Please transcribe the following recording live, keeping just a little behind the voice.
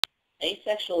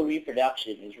Asexual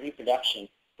reproduction is reproduction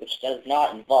which does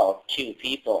not involve two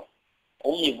people.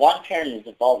 Only one parent is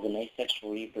involved in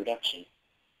asexual reproduction.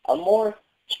 A more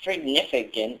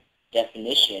significant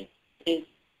definition is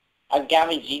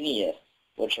agamegeneous,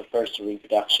 which refers to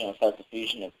reproduction without the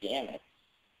fusion of gametes.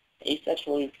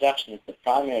 Asexual reproduction is the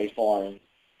primary form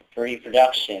for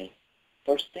reproduction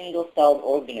for single-celled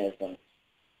organisms,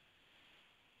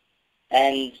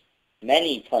 and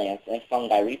many plants and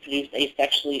fungi reproduce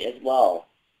asexually as well.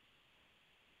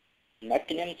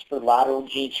 Mechanisms for lateral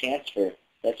gene transfer,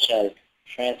 such as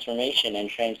transformation and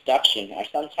transduction, are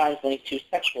sometimes linked to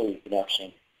sexual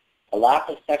reproduction. A lack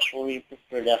of sexual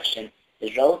reproduction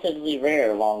is relatively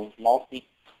rare along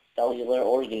multicellular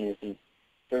organisms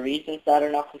for reasons that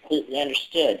are not completely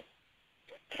understood.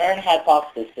 Current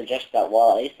hypothesis suggests that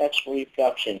while asexual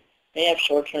reproduction may have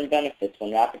short-term benefits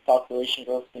when rapid population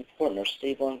growth is important or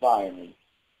stable environments,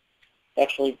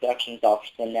 sexual reproduction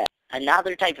offers the net.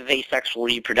 Another type of asexual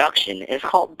reproduction is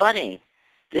called budding.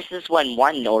 This is when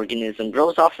one organism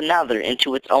grows off another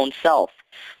into its own self.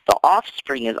 The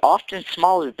offspring is often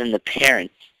smaller than the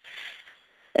parents.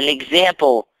 An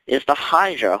example is the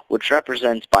hydra, which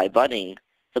represents by budding.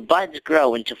 The buds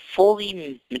grow into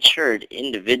fully matured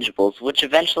individuals, which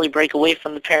eventually break away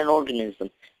from the parent organism.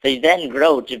 They then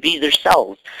grow to be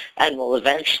themselves, and will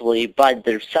eventually bud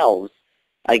themselves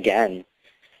again.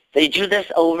 They do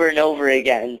this over and over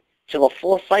again, till a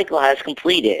full cycle has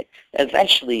completed.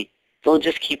 Eventually, they'll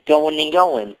just keep going and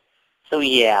going. So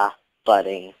yeah,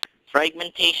 budding.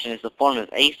 Fragmentation is a form of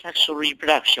asexual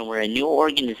reproduction where a new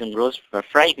organism grows from a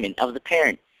fragment of the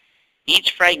parent.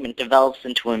 Each fragment develops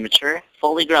into a mature,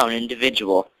 fully grown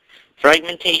individual.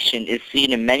 Fragmentation is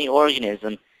seen in many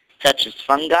organisms, such as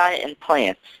fungi and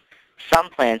plants. Some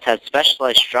plants have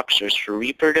specialized structures for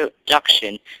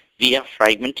reproduction via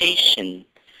fragmentation.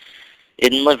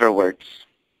 In liverworts,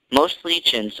 most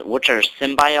lichens, which are a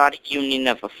symbiotic union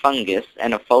of a fungus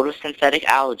and a photosynthetic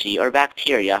algae or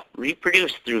bacteria,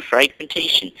 reproduce through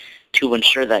fragmentation to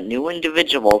ensure that new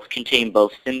individuals contain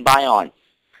both symbionts.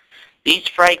 These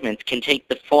fragments can take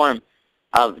the form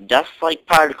of dust-like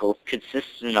particles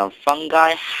consisting of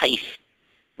fungi hyphae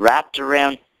wrapped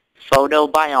around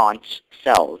photobiont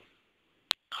cells.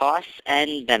 Costs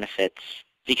and benefits.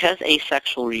 Because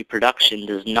asexual reproduction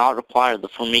does not require the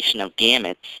formation of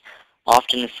gametes,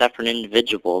 often as separate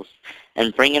individuals,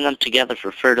 and bringing them together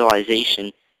for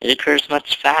fertilization, it occurs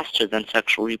much faster than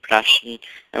sexual reproduction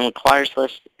and requires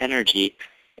less energy.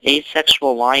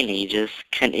 Asexual lineages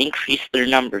can increase their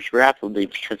numbers rapidly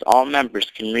because all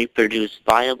members can reproduce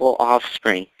viable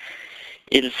offspring.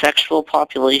 In sexual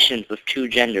populations with two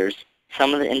genders,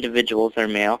 some of the individuals are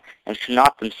male and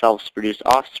cannot themselves produce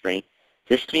offspring.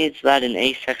 This means that an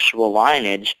asexual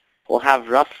lineage will have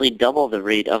roughly double the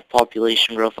rate of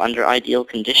population growth under ideal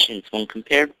conditions when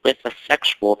compared with a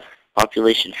sexual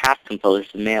population half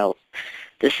composed of males.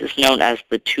 This is known as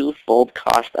the twofold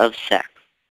cost of sex.